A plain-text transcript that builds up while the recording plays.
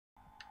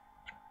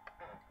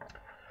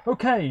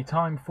Okay,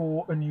 time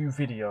for a new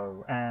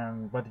video,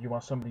 and whether you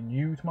are somebody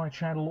new to my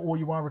channel or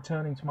you are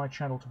returning to my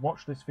channel to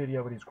watch this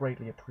video, it is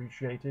greatly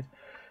appreciated.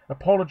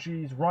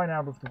 Apologies right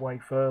out of the way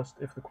first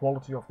if the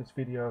quality of this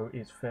video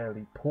is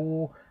fairly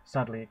poor.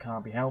 Sadly it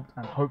can't be helped,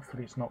 and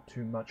hopefully it's not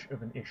too much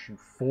of an issue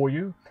for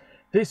you.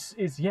 This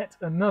is yet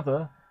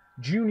another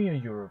Junior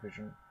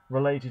Eurovision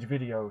related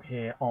video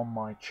here on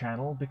my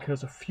channel,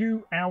 because a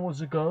few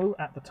hours ago,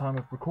 at the time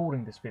of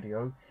recording this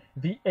video,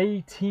 the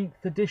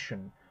 18th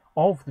edition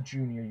of the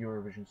Junior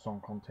Eurovision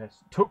Song Contest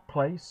took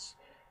place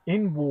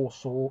in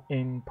Warsaw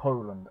in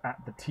Poland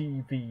at the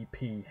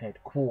TVP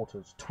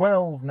headquarters.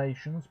 12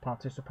 nations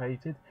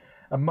participated,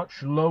 a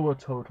much lower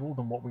total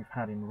than what we've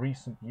had in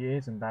recent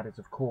years, and that is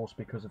of course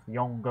because of the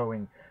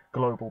ongoing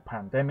global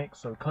pandemic.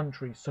 So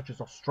countries such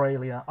as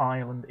Australia,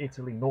 Ireland,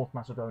 Italy, North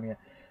Macedonia,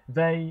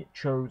 they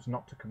chose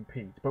not to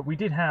compete. But we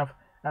did have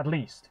at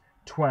least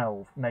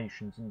 12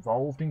 nations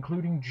involved,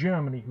 including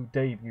Germany, who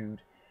debuted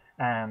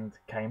and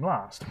came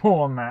last.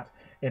 More on that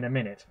in a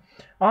minute.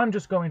 I'm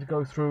just going to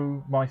go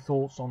through my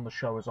thoughts on the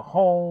show as a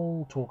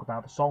whole, talk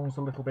about the songs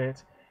a little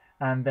bit,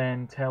 and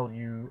then tell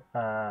you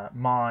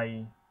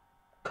my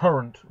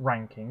current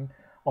ranking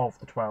of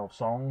the 12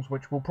 songs,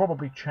 which will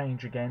probably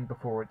change again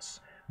before it's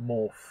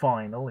more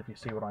final, if you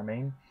see what I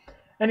mean.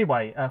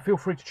 Anyway, feel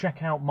free to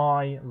check out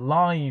my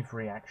live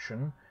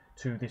reaction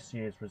to this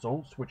year's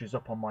results, which is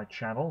up on my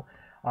channel.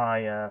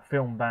 I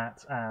filmed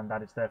that, and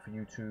that is there for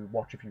you to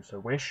watch if you so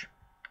wish.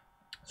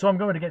 So I'm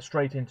going to get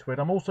straight into it.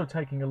 I'm also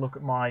taking a look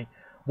at my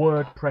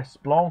WordPress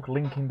blog,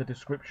 linking the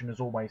description as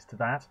always to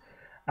that.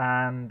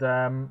 And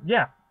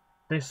yeah,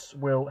 this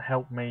will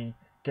help me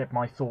get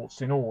my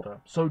thoughts in order.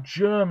 So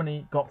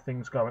Germany got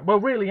things going. Well,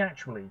 really,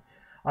 actually,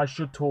 I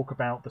should talk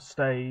about the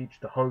stage,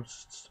 the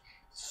hosts.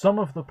 Some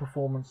of the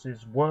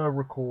performances were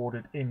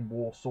recorded in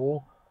Warsaw.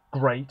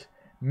 Great.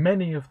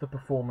 Many of the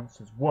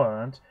performances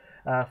weren't.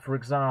 For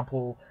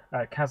example,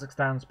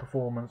 Kazakhstan's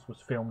performance was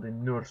filmed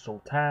in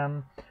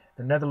Nur-Sultan.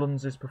 The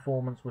Netherlands'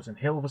 performance was in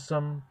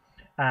Hilversum,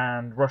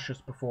 and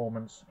Russia's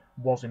performance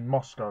was in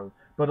Moscow.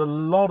 But a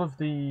lot of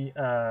the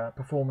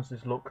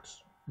performances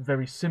looked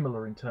very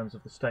similar in terms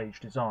of the stage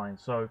design,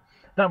 so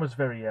that was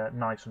very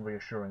nice and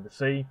reassuring to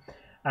see.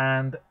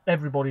 And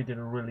everybody did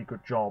a really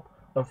good job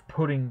of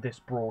putting this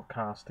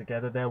broadcast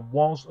together. There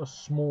was a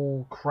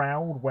small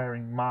crowd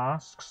wearing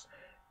masks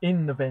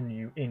in the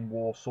venue in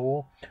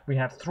Warsaw. We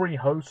had 3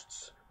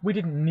 hosts. We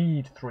didn't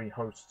need 3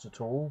 hosts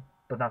at all,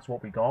 but that's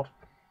what we got.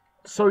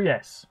 So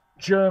yes,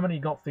 Germany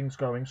got things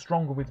going.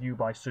 Stronger With You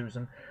by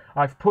Susan.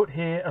 I've put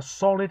here a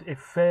solid, if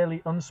fairly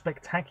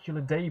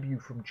unspectacular, debut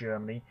from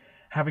Germany,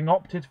 having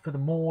opted for the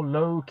more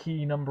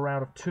low-key number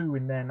out of 2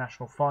 in their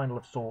national final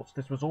of sorts.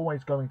 This was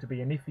always going to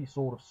be an iffy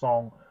sort of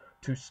song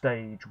to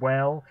stage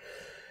well.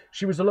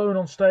 She was alone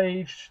on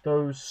stage,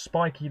 those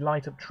spiky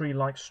light-up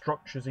tree-like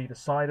structures either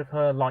side of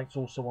her, lights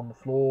also on the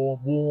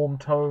floor, warm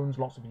tones,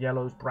 lots of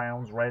yellows,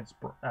 browns, reds,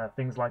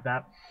 things like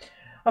that.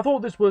 I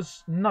thought this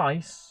was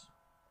nice,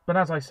 but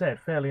as I said,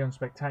 fairly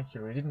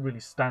unspectacular. It didn't really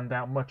stand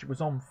out much. It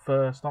was on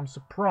first. I'm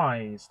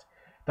surprised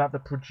that the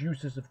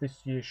producers of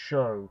this year's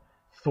show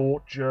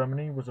thought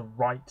Germany was a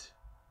right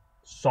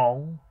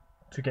song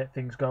to get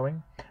things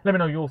going. Let me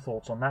know your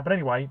thoughts on that. But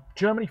anyway,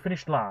 Germany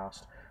finished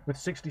last with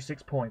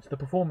 66 points. The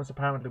performance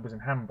apparently was in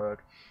Hamburg.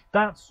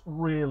 That's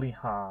really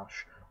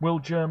harsh. Will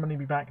Germany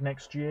be back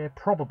next year?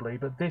 Probably,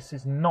 but this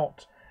is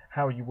not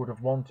how you would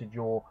have wanted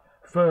your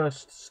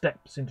first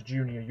steps into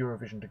Junior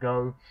Eurovision to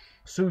go.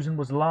 Susan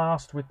was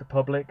last with the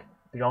public,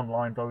 the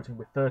online voting,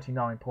 with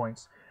 39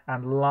 points,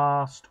 and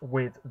last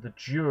with the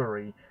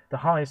jury. The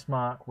highest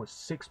mark was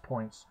 6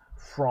 points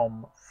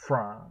from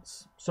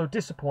France. So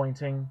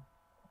disappointing,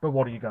 but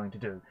what are you going to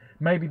do?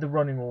 Maybe the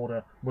running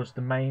order was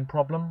the main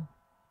problem?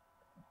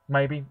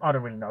 Maybe? I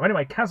don't really know.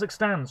 Anyway,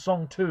 Kazakhstan,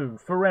 Song 2,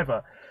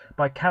 Forever,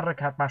 by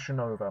Karakat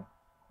Mashinova.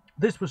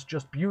 This was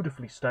just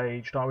beautifully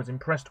staged. I was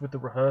impressed with the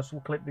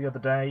rehearsal clip the other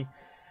day.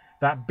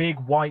 That big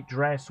white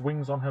dress,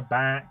 wings on her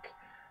back,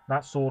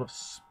 that sort of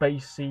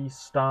spacey,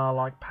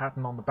 star-like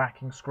pattern on the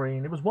backing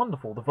screen. It was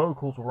wonderful. The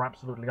vocals were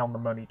absolutely on the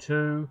money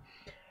too.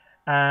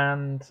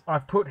 And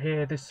I've put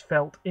here, this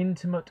felt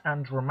intimate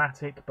and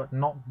dramatic, but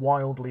not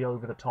wildly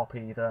over the top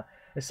either.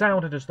 It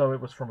sounded as though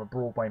it was from a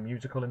Broadway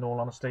musical, in all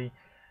honesty.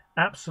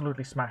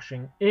 Absolutely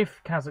smashing.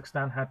 If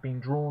Kazakhstan had been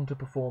drawn to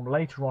perform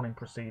later on in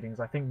proceedings,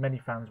 I think many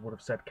fans would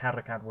have said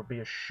Karakat would be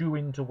a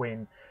shoo-in to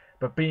win,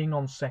 but being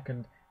on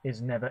second is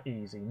never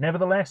easy.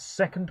 Nevertheless,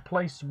 second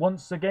place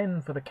once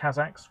again for the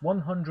Kazakhs,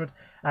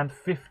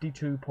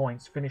 152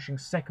 points, finishing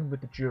second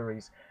with the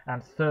juries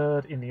and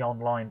third in the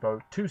online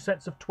vote. 2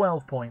 sets of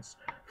 12 points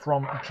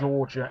from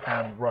Georgia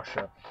and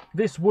Russia.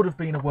 This would have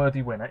been a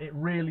worthy winner. It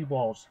really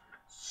was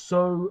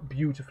so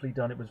beautifully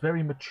done. It was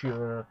very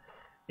mature.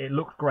 It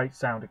looked great,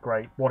 sounded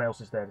great. What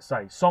else is there to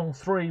say? Song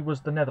 3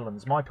 was the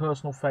Netherlands, my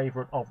personal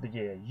favourite of the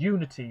year.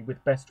 Unity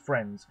with Best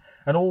Friends,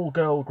 an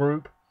all-girl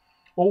group,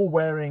 all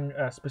wearing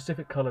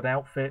specific coloured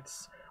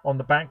outfits. On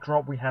the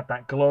backdrop we had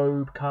that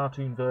globe,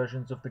 cartoon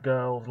versions of the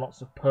girls,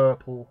 lots of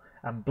purple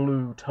and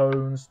blue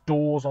tones.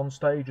 Doors on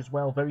stage as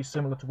well, very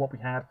similar to what we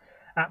had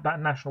at that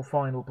national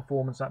final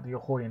performance at the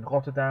Ahoy in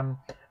Rotterdam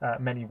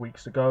many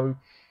weeks ago.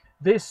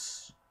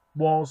 This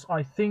was,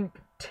 I think,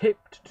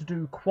 tipped to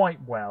do quite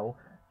well,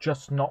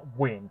 just not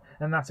win.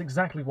 And that's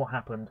exactly what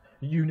happened.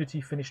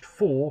 Unity finished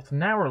 4th,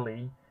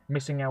 narrowly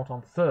missing out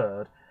on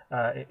 3rd,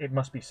 it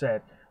must be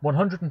said.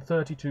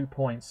 132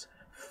 points,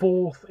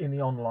 4th in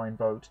the online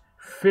vote,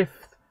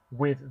 5th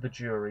with the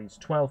juries,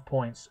 12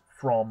 points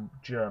from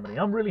Germany.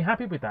 I'm really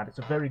happy with that. It's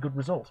a very good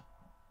result.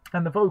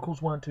 And the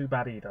vocals weren't too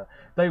bad either.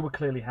 They were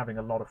clearly having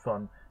a lot of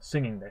fun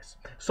singing this.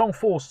 Song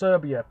 4,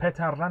 Serbia,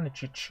 Petar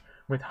Ranicic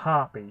with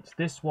Heartbeat.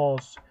 This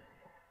was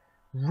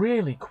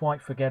really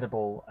quite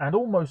forgettable and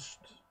almost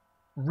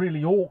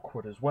really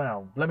awkward as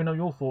well. Let me know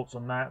your thoughts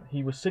on that.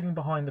 He was sitting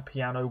behind the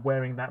piano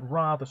wearing that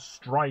rather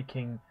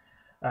striking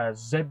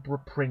zebra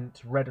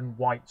print red and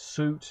white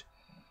suit,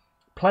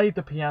 played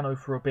the piano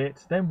for a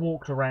bit, then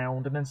walked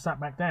around and then sat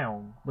back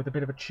down with a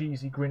bit of a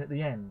cheesy grin at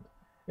the end.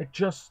 It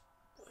just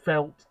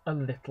felt a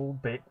little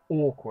bit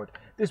awkward.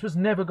 This was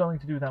never going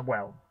to do that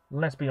well.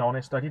 Let's be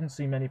honest, I didn't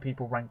see many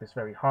people rank this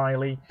very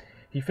highly.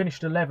 He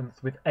finished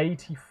 11th with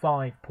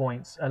 85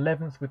 points,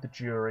 11th with the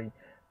jury,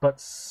 but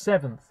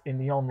 7th in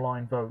the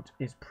online vote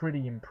is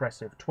pretty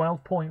impressive.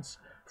 12 points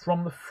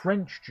from the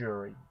French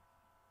jury.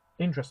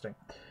 Interesting.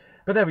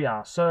 But there we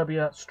are,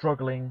 Serbia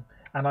struggling,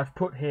 and I've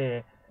put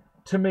here,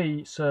 to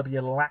me,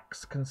 Serbia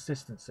lacks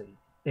consistency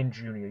in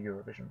Junior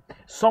Eurovision.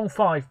 Song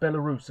 5,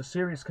 Belarus, a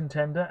serious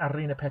contender,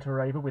 Arina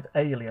Petareva with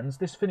Aliens.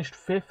 This finished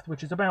 5th,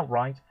 which is about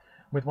right,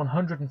 with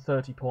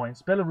 130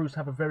 points. Belarus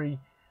have a very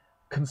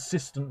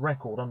consistent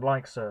record,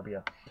 unlike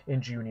Serbia,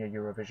 in Junior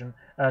Eurovision.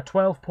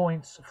 12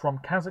 points from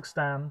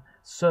Kazakhstan,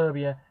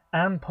 Serbia,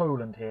 and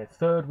Poland here.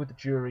 3rd with the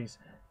juries,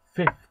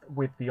 5th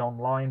with the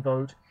online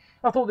vote.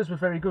 I thought this was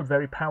very good,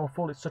 very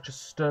powerful. It's such a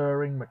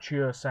stirring,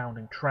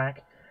 mature-sounding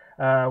track.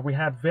 We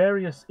had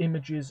various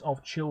images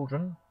of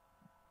children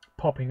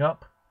popping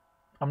up.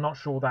 I'm not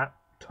sure that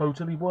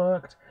totally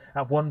worked.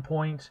 At one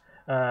point,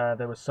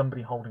 there was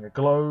somebody holding a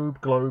globe.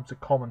 Globe's a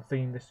common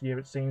theme this year,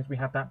 it seems. We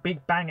had that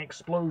big bang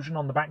explosion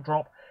on the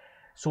backdrop,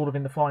 sort of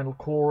in the final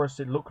chorus.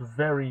 It looked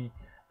very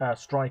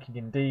striking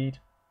indeed.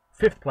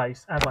 5th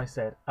place, as I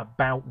said,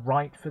 about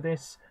right for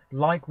this.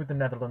 Like with the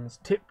Netherlands,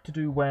 tipped to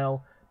do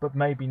well, but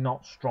maybe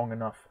not strong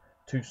enough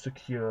to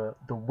secure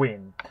the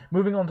win.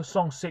 Moving on to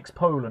Song 6,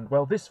 Poland.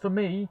 Well, this for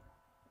me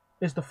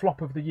is the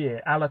flop of the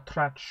year. Ala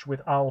Trach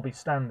with I'll Be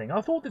Standing.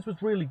 I thought this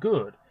was really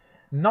good.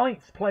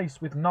 9th place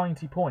with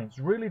 90 points.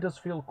 Really does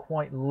feel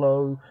quite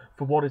low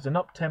for what is an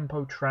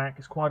up-tempo track.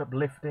 It's quite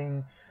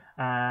uplifting.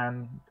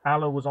 And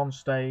Ala was on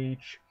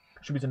stage.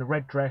 She was in a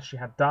red dress. She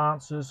had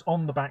dancers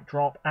on the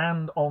backdrop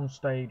and on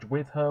stage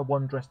with her,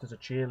 one dressed as a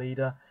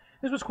cheerleader.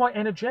 This was quite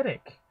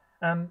energetic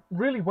and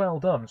really well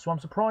done, so I'm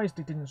surprised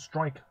it didn't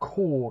strike a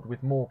chord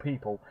with more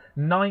people.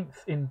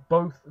 9th in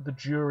both the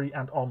jury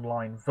and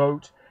online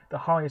vote. The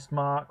highest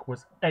mark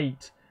was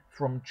 8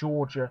 from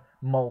Georgia,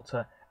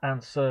 Malta,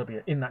 and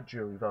Serbia in that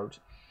jury vote.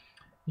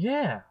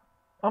 Yeah,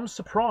 I'm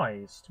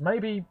surprised.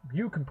 Maybe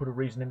you can put a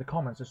reason in the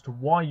comments as to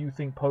why you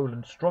think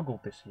Poland struggled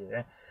this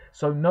year.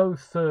 So no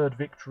 3rd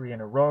victory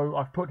in a row.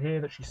 I've put here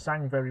that she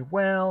sang very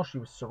well. She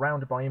was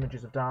surrounded by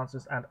images of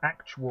dancers and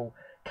actual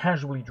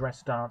casually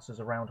dressed dancers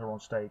around her on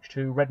stage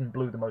too. Red and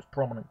blue, the most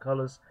prominent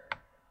colours.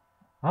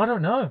 I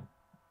don't know.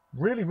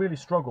 Really, really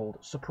struggled,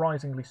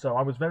 surprisingly so.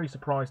 I was very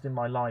surprised in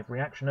my live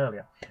reaction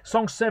earlier.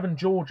 Song 7,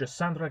 Georgia,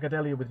 Sandra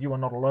Gadelia with You Are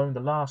Not Alone, the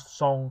last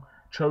song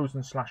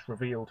chosen /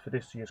 revealed for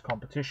this year's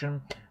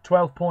competition.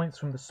 12 points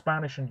from the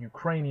Spanish and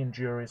Ukrainian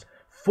juries,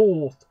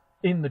 4th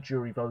in the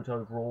jury vote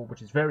overall,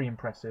 which is very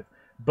impressive.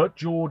 But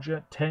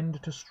Georgia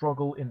tend to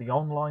struggle in the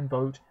online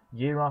vote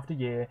year after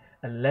year.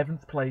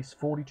 11th place,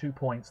 42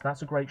 points.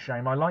 That's a great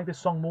shame. I like this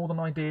song more than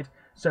I did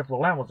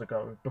several hours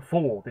ago,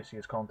 before this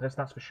year's contest,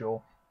 that's for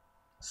sure.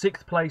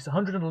 6th place,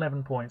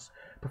 111 points,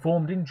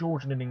 performed in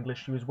Georgian and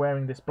English. She was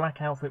wearing this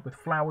black outfit with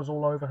flowers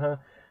all over her.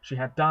 She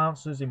had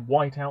dancers in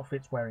white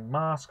outfits wearing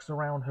masks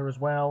around her as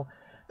well.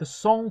 The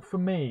song, for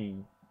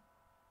me,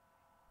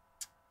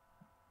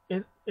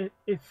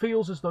 it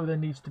feels as though there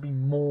needs to be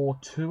more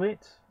to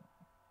it.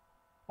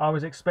 I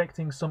was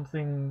expecting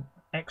something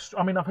extra.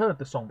 I mean, I've heard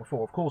the song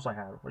before, of course I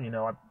have. You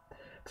know,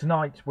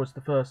 tonight was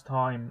the first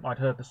time I'd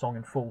heard the song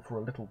in full for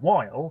a little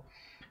while.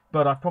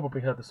 But I've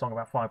probably heard the song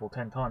about 5 or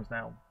 10 times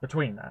now,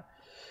 between that.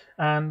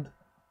 And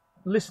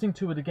listening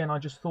to it again, I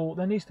just thought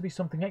there needs to be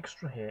something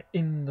extra here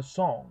in the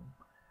song.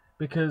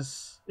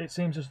 Because it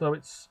seems as though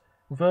it's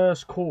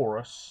verse,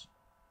 chorus,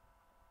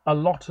 a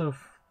lot of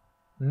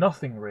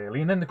nothing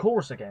really, and then the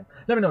chorus again.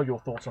 Let me know your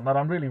thoughts on that,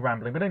 I'm really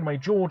rambling. But anyway,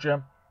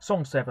 Georgia,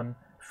 Song 7,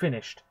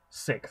 finished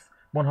 6th,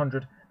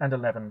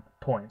 111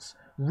 points.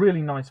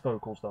 Really nice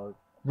vocals though,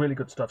 really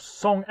good stuff.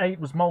 Song 8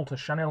 was Malta,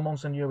 Chanel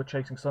Monseigneur with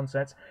Chasing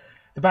Sunsets.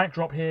 The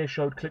backdrop here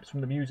showed clips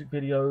from the music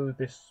video,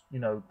 this, you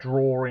know,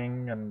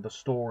 drawing and the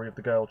story of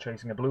the girl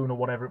chasing a balloon or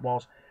whatever it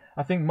was.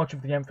 I think much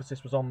of the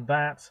emphasis was on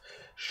that.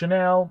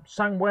 Chanel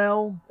sang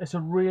well. It's a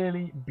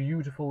really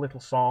beautiful little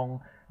song,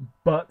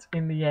 but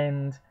in the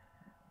end,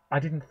 I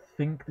didn't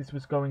think this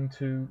was going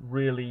to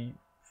really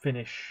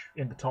finish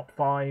in the top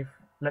 5,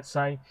 let's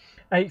say.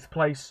 8th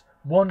place,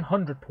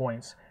 100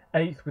 points,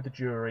 8th with the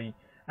jury,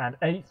 and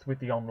 8th with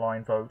the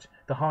online vote.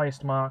 The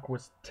highest mark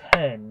was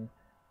 10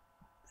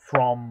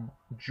 from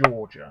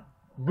Georgia.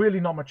 Really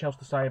not much else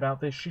to say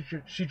about this.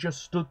 She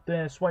just stood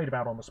there, swayed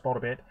about on the spot a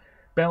bit,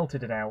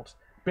 belted it out,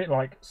 a bit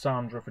like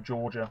Sandra for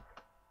Georgia.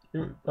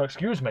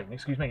 Excuse me.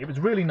 It was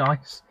really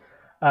nice,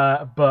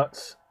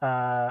 but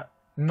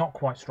not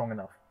quite strong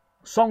enough.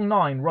 Song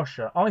 9,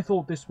 Russia. I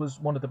thought this was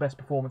one of the best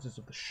performances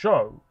of the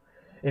show,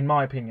 in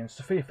my opinion.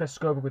 Sofia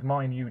Feskova with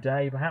My New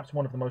Day, perhaps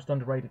one of the most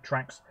underrated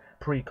tracks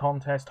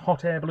pre-contest.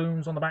 Hot air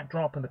balloons on the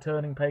backdrop and the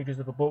turning pages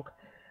of a book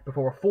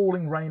before a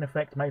falling rain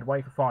effect made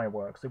way for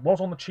fireworks. It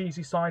was on the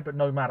cheesy side, but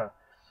no matter.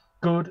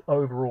 Good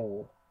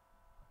overall.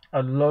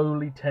 A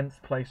lowly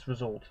 10th place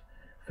result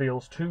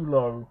feels too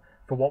low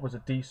for what was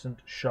a decent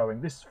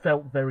showing. This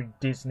felt very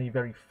Disney,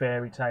 very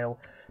fairy tale.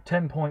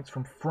 10 points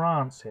from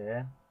France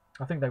here.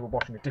 I think they were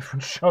watching a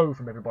different show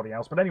from everybody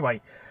else. But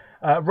anyway,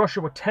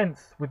 Russia were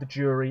 10th with the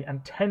jury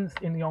and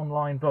 10th in the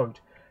online vote.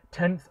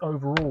 10th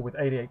overall with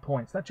 88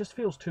 points. That just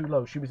feels too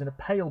low. She was in a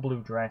pale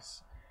blue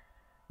dress.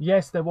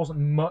 Yes, there wasn't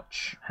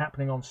much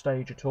happening on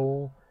stage at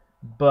all,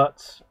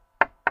 but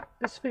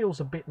this feels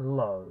a bit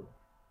low.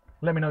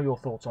 Let me know your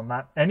thoughts on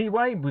that.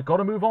 Anyway, we've got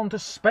to move on to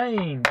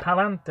Spain.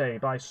 Palante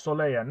by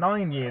Soleil,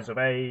 9 years of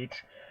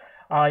age.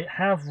 I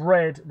have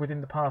read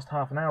within the past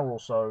half an hour or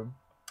so,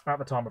 at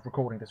the time of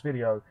recording this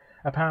video,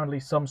 apparently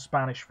some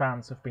Spanish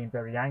fans have been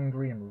very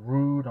angry and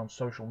rude on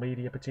social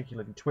media,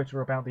 particularly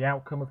Twitter, about the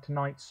outcome of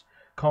tonight's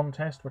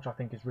contest, which I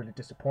think is really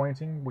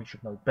disappointing. We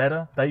should know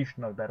better. They should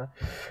know better.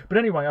 But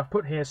anyway, I've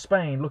put here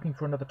Spain looking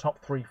for another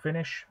top 3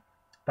 finish.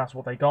 That's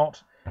what they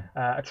got.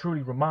 A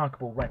truly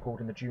remarkable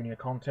record in the junior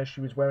contest.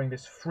 She was wearing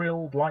this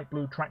frilled light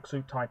blue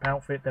tracksuit type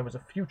outfit. There was a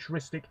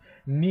futuristic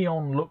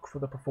neon look for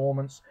the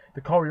performance.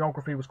 The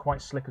choreography was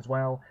quite slick as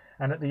well.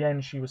 And at the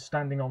end, she was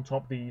standing on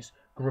top of these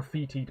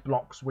graffitied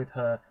blocks with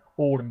her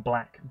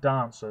all-in-black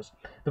dancers.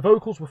 The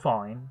vocals were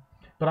fine,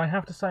 but I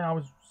have to say I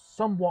was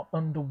somewhat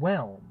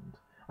underwhelmed.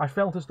 I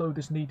felt as though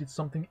this needed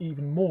something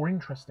even more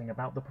interesting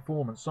about the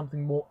performance,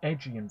 something more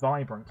edgy and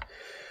vibrant.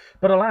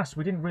 But alas,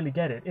 we didn't really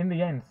get it. In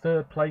the end,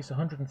 3rd place,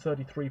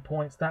 133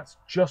 points. That's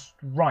just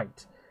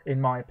right,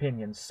 in my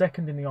opinion.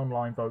 2nd in the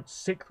online vote,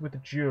 6th with the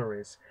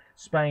juries.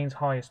 Spain's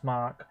highest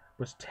mark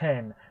was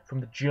 10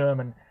 from the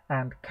German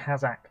and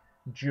Kazakh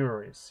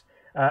juries.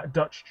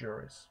 Dutch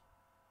juries.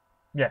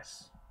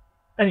 Yes.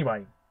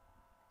 Anyway,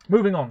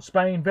 moving on.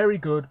 Spain, very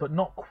good, but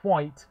not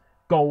quite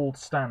gold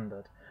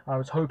standard. I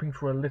was hoping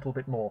for a little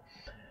bit more.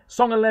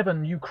 Song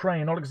 11,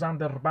 Ukraine,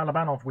 Alexander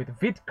Balabanov with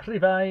Vid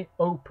Krivé,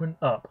 Open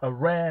Up. A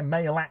rare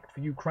male act for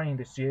Ukraine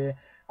this year.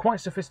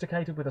 Quite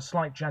sophisticated with a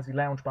slight jazzy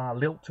lounge bar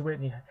lilt to it.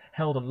 And he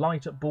held a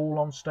light-up ball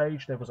on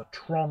stage. There was a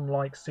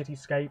Tron-like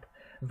cityscape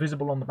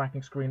visible on the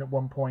backing screen at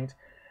one point.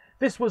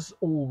 This was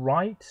all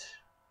right.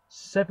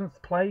 7th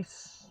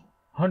place,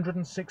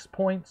 106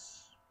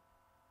 points.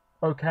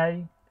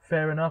 Okay.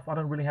 Fair enough. I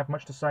don't really have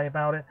much to say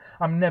about it.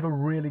 I'm never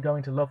really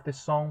going to love this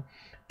song.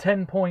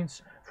 10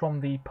 points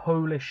from the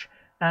Polish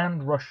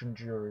and Russian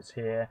juries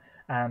here,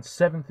 and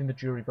 7th in the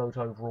jury vote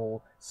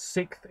overall,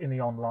 6th in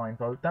the online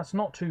vote. That's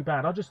not too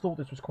bad. I just thought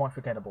this was quite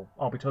forgettable.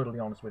 I'll be totally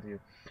honest with you.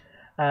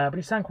 But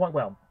he sang quite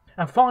well.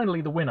 And finally,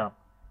 the winner.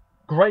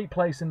 Great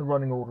place in the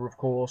running order, of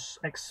course.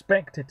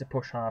 Expected to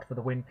push hard for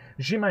the win.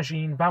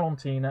 J'imagine,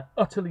 Valentina,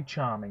 utterly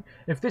charming.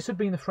 If this had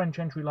been the French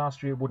entry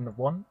last year, it wouldn't have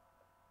won.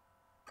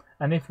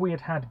 And if we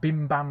had had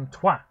Bim Bam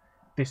Toi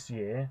this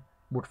year,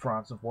 would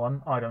France have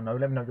won? I don't know.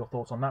 Let me know your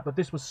thoughts on that. But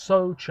this was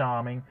so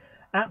charming.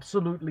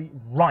 Absolutely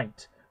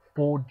right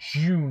for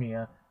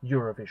junior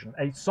Eurovision.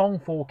 A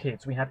song for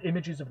kids. We had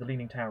images of the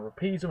Leaning Tower of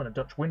Pisa and a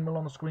Dutch windmill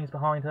on the screens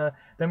behind her.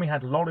 Then we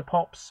had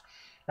lollipops,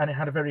 and it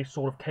had a very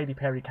sort of Katy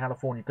Perry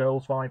California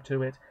Girls vibe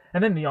to it.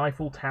 And then the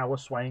Eiffel Tower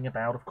swaying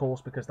about, of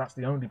course, because that's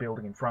the only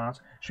building in France.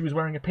 She was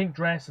wearing a pink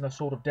dress and a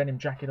sort of denim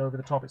jacket over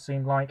the top, it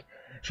seemed like.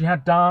 She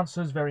had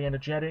dancers, very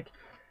energetic.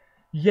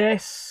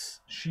 Yes,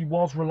 she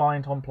was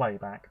reliant on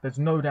playback. There's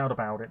no doubt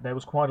about it. There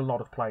was quite a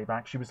lot of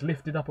playback. She was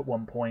lifted up at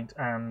one point,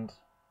 and,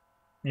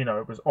 you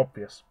know, it was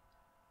obvious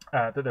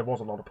that there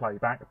was a lot of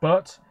playback.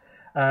 But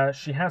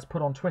she has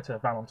put on Twitter,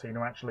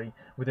 Valentina, actually,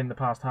 within the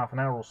past half an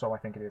hour or so, I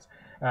think it is,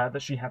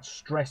 that she had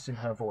stress in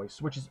her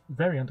voice, which is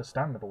very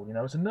understandable. You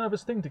know, it's a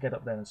nervous thing to get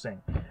up there and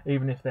sing,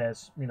 even if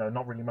there's, you know,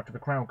 not really much of a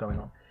crowd going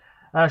on.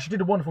 She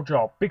did a wonderful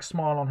job. Big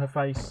smile on her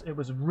face. It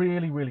was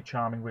really, really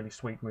charming, really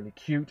sweet, really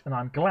cute, and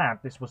I'm glad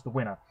this was the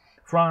winner.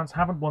 France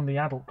haven't won the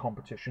adult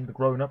competition, the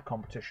grown-up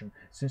competition,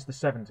 since the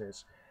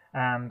 70s,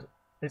 and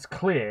it's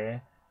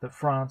clear that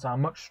France are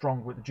much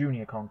stronger at the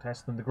junior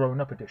contest than the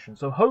grown-up edition.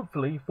 So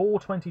hopefully, for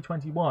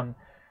 2021,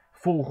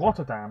 for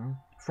Rotterdam,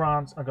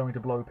 France are going to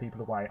blow people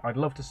away. I'd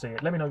love to see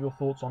it. Let me know your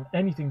thoughts on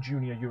anything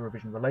junior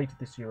Eurovision related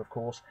this year, of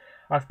course.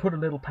 I've put a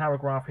little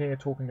paragraph here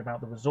talking about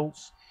the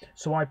results.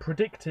 So I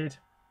predicted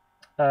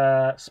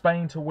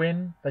Spain to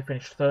win. They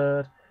finished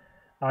 3rd.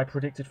 I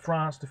predicted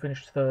France to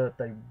finish 3rd.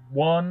 They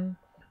won.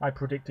 I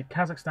predicted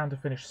Kazakhstan to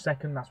finish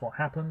 2nd, that's what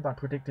happened. I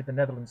predicted the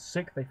Netherlands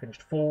 6th, they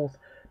finished 4th.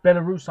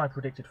 Belarus, I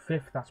predicted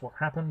 5th, that's what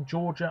happened.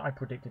 Georgia, I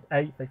predicted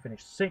 8th, they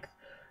finished 6th.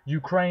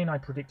 Ukraine, I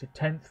predicted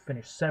 10th,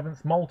 finished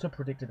 7th. Malta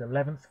predicted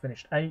 11th,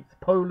 finished 8th.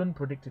 Poland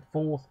predicted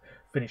 4th,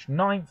 finished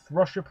 9th.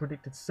 Russia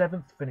predicted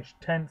 7th, finished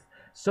 10th.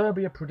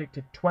 Serbia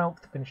predicted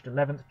 12th, finished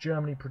 11th.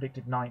 Germany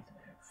predicted 9th,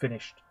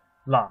 finished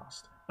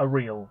last. A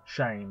real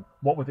shame,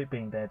 what with it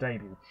being their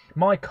debut.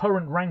 My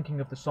current ranking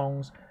of the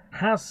songs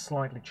has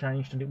slightly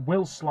changed, and it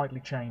will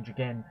slightly change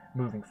again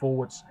moving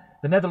forwards.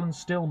 The Netherlands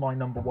still my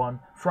number 1,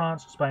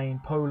 France, Spain,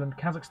 Poland,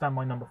 Kazakhstan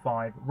my number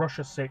 5,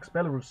 Russia 6,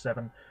 Belarus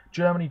 7,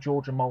 Germany,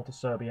 Georgia, Malta,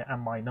 Serbia,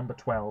 and my number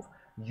 12,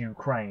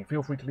 Ukraine.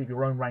 Feel free to leave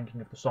your own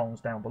ranking of the songs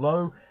down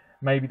below.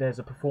 Maybe there's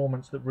a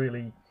performance that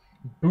really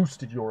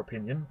boosted your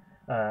opinion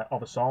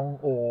of a song,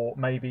 or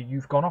maybe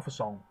you've gone off a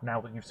song now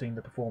that you've seen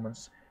the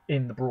performance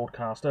in the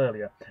broadcast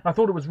earlier. I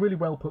thought it was really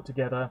well put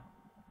together.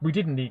 We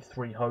didn't need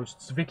 3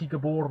 hosts. Vicky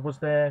Gabor was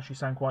there, she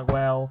sang quite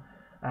well,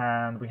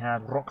 and we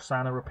had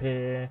Roxana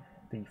appear,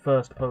 the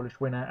first Polish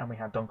winner, and we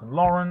had Duncan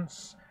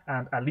Lawrence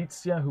and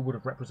Alicja, who would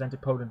have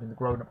represented Poland in the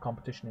grown-up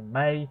competition in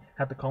May.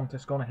 Had the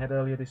contest gone ahead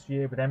earlier this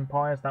year with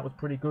Empires, that was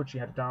pretty good. She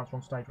had a dancer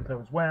on stage with her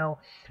as well.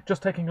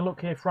 Just taking a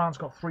look here, France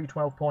got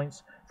 312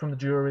 points from the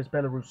juries,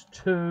 Belarus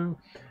 2,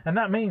 and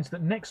that means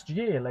that next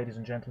year, ladies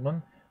and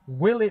gentlemen,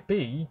 will it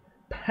be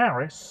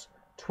Paris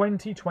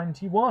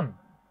 2021?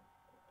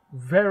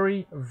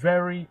 Very,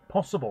 very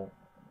possible.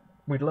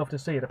 We'd love to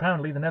see it.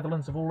 Apparently the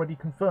Netherlands have already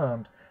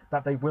confirmed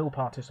that they will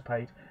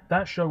participate.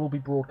 That show will be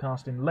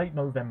broadcast in late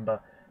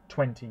November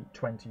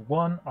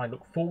 2021. I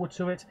look forward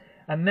to it.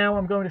 And now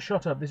I'm going to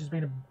shut up. This has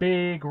been a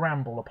big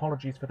ramble.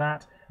 Apologies for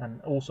that. And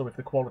also if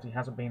the quality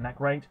hasn't been that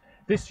great.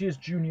 This year's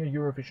Junior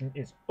Eurovision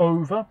is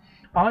over.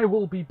 I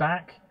will be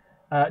back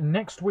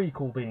next week,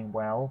 all being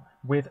well,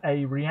 with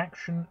a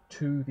reaction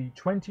to the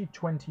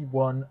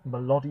 2021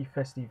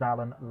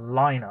 Melodifestivalen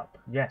lineup.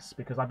 Yes,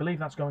 because I believe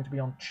that's going to be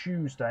on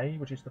Tuesday,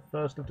 which is the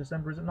 1st of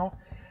December, is it not?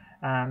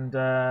 And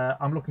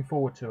I'm looking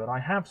forward to it. I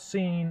have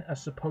seen a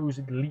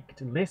supposed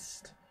leaked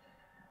list,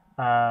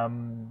 but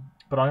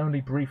I only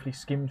briefly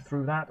skimmed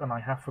through that, and I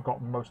have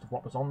forgotten most of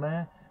what was on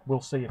there.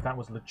 We'll see if that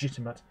was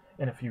legitimate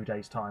in a few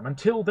days' time.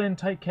 Until then,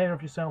 take care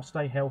of yourself,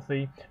 stay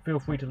healthy. Feel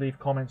free to leave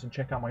comments and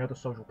check out my other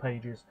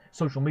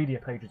social media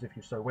pages if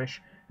you so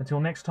wish. Until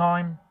next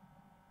time,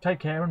 take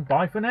care and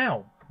bye for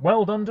now.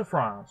 Well done to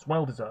France,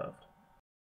 well deserved.